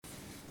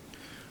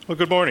Well,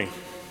 good morning.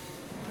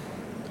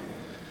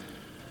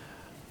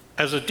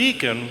 As a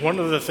deacon, one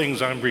of the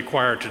things I'm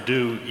required to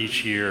do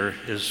each year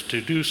is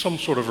to do some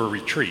sort of a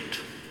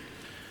retreat.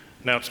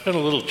 Now, it's been a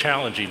little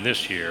challenging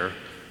this year,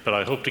 but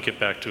I hope to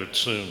get back to it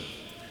soon.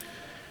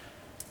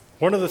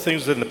 One of the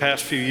things in the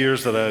past few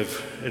years that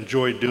I've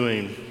enjoyed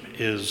doing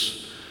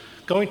is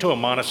going to a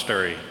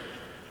monastery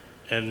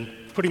and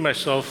putting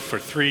myself for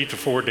 3 to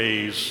 4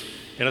 days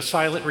in a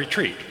silent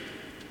retreat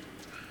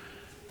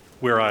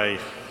where I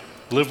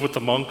live with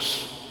the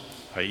monks,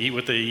 I eat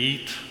what they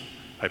eat,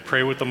 I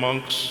pray with the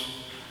monks,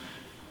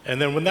 and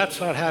then when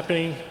that's not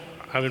happening,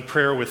 I'm in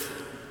prayer with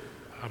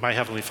my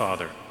Heavenly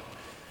Father,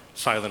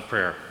 silent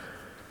prayer.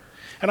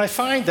 And I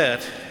find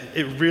that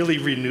it really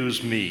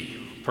renews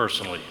me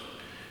personally,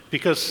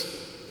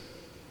 because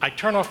I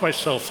turn off my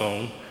cell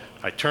phone,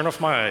 I turn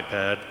off my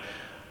iPad,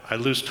 I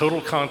lose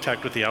total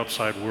contact with the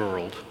outside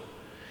world,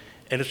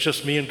 and it's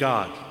just me and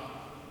God.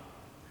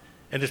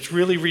 And it's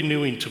really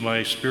renewing to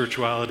my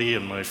spirituality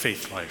and my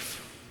faith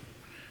life.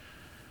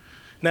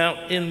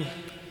 Now, in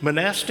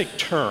monastic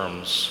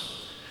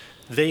terms,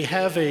 they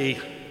have a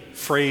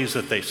phrase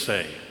that they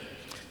say,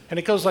 and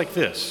it goes like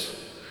this: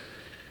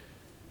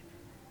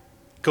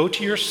 go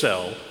to your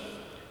cell,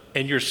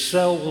 and your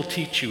cell will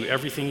teach you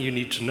everything you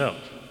need to know.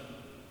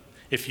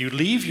 If you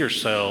leave your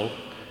cell,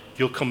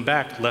 you'll come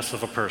back less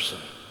of a person.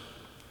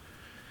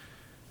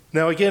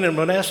 Now, again, in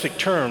monastic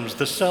terms,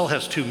 the cell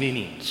has two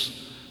meanings.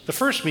 The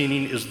first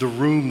meaning is the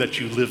room that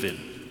you live in.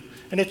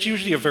 And it's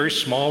usually a very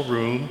small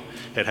room.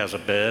 It has a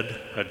bed,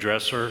 a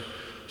dresser,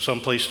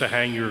 some place to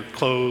hang your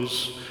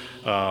clothes,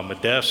 a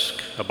desk,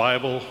 a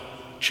Bible,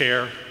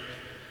 chair.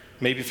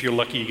 Maybe if you're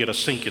lucky, you get a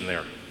sink in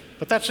there.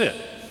 But that's it.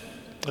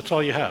 That's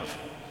all you have.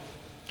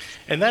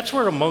 And that's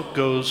where a monk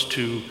goes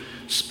to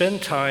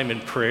spend time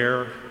in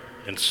prayer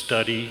and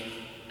study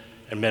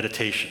and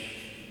meditation.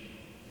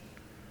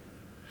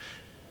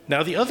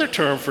 Now, the other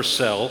term for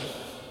cell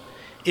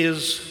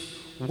is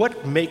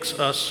what makes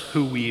us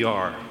who we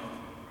are.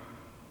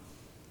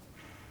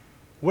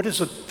 What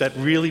is it that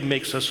really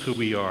makes us who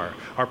we are?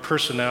 Our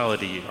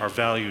personality, our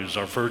values,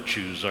 our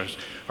virtues,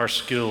 our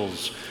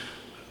skills,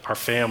 our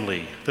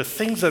family, the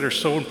things that are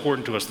so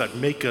important to us that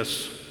make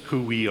us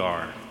who we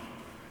are.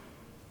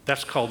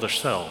 That's called a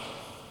cell.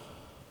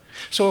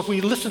 So if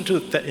we listen to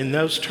it in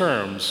those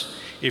terms,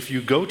 if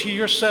you go to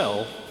your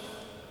cell,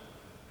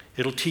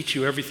 it'll teach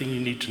you everything you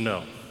need to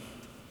know.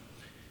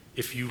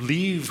 If you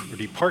leave or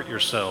depart your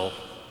cell,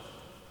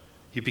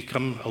 you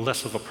become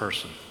less of a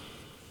person.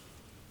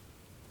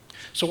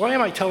 So why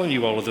am I telling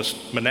you all of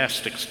this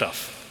monastic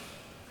stuff?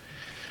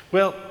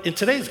 Well, in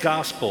today's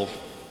gospel,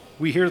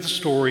 we hear the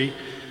story.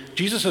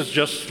 Jesus has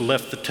just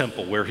left the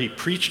temple where he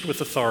preached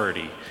with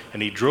authority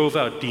and he drove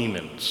out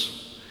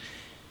demons.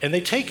 And they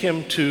take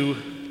him to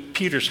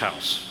Peter's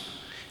house.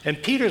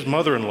 And Peter's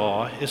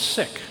mother-in-law is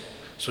sick,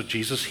 so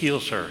Jesus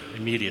heals her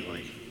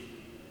immediately.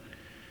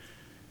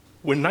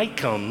 When night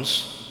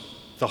comes,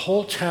 the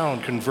whole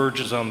town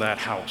converges on that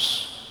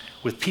house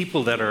with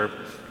people that are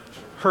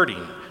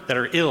hurting, that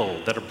are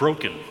ill, that are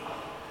broken,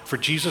 for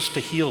Jesus to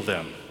heal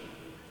them.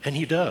 And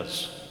he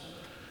does.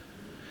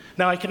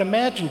 Now, I can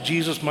imagine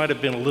Jesus might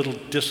have been a little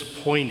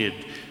disappointed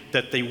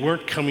that they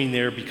weren't coming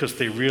there because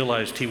they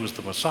realized he was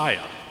the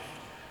Messiah.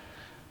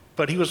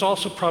 But he was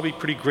also probably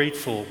pretty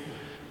grateful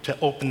to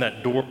open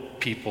that door for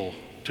people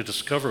to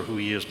discover who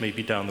he is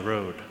maybe down the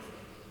road.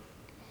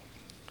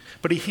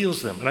 But he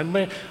heals them.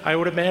 And I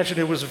would imagine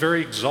it was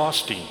very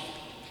exhausting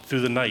through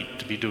the night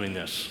to be doing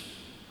this.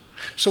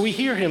 So we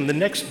hear him the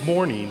next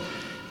morning,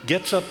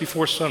 gets up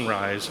before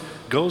sunrise,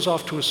 goes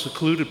off to a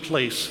secluded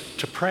place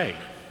to pray.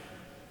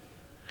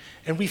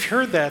 And we've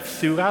heard that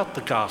throughout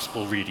the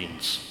gospel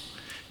readings.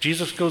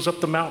 Jesus goes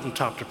up the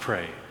mountaintop to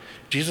pray.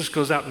 Jesus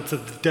goes out into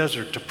the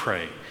desert to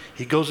pray.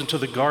 He goes into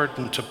the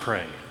garden to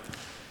pray.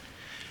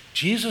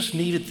 Jesus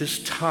needed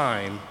this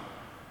time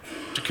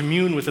to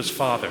commune with his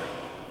Father.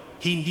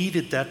 He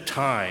needed that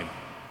time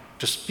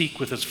to speak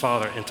with his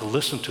Father and to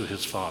listen to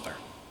his Father.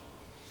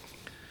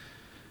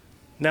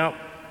 Now,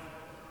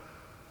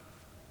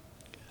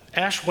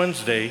 Ash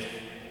Wednesday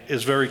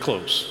is very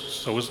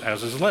close,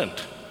 as is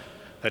Lent.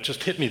 That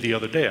just hit me the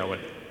other day. I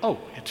went,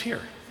 oh, it's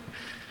here.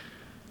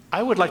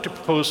 I would like to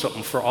propose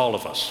something for all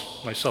of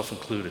us, myself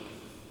included,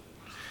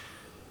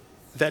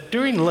 that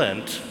during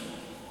Lent,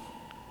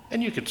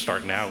 and you could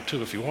start now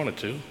too if you wanted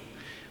to,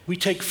 we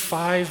take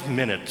 5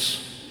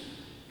 minutes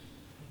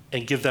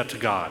and give that to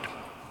God.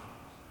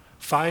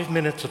 5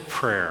 minutes of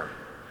prayer,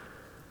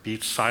 be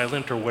it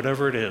silent or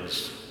whatever it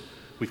is.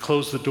 We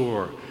close the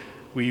door.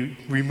 We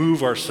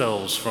remove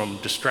ourselves from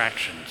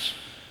distractions.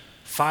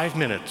 5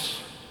 minutes.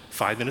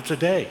 5 minutes a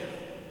day.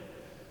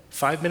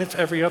 5 minutes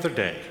every other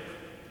day.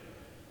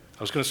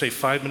 I was going to say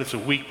 5 minutes a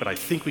week, but I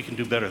think we can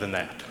do better than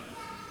that.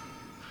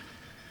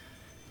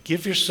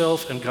 Give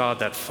yourself and God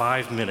that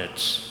 5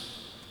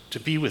 minutes to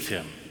be with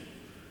him,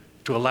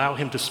 to allow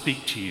him to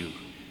speak to you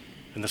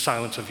in the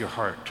silence of your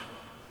heart.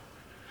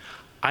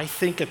 I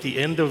think at the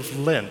end of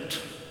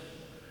Lent,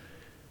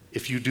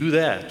 if you do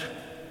that,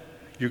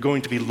 you're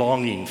going to be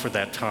longing for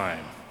that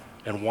time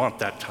and want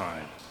that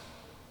time.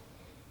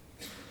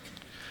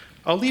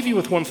 I'll leave you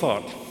with one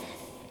thought.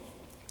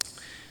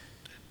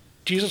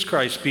 Jesus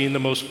Christ being the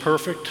most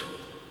perfect,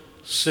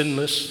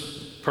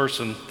 sinless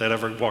person that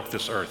ever walked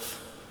this earth.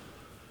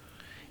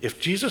 If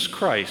Jesus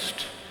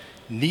Christ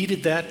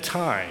needed that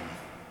time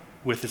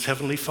with his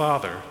Heavenly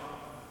Father,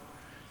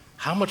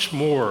 how much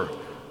more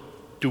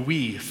do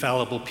we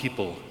fallible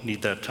people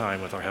need that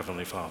time with our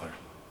Heavenly Father?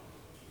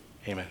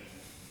 Amen.